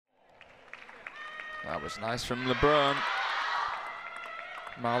That was nice from Lebrun.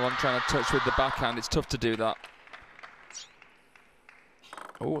 Marlon trying to touch with the backhand. It's tough to do that.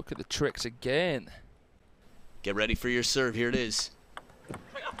 Oh, look at the tricks again. Get ready for your serve. Here it is.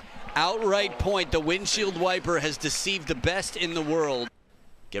 Outright point. The Windshield Wiper has deceived the best in the world.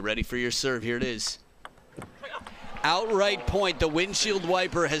 Get ready for your serve. Here it is. Outright point. The Windshield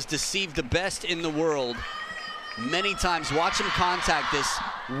Wiper has deceived the best in the world. Many times. Watch him contact this.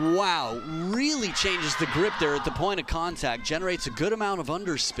 Wow. Really changes the grip there at the point of contact. Generates a good amount of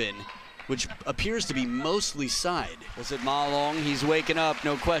underspin, which appears to be mostly side. Was it Ma Long? He's waking up.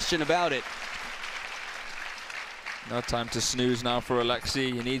 No question about it. No time to snooze now for Alexis.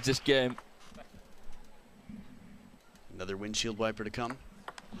 He needs this game. Another Windshield Wiper to come.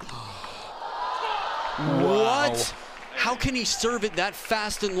 Wow. What? How can he serve it that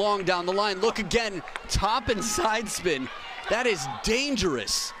fast and long down the line? Look again, top and side spin. That is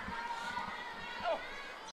dangerous.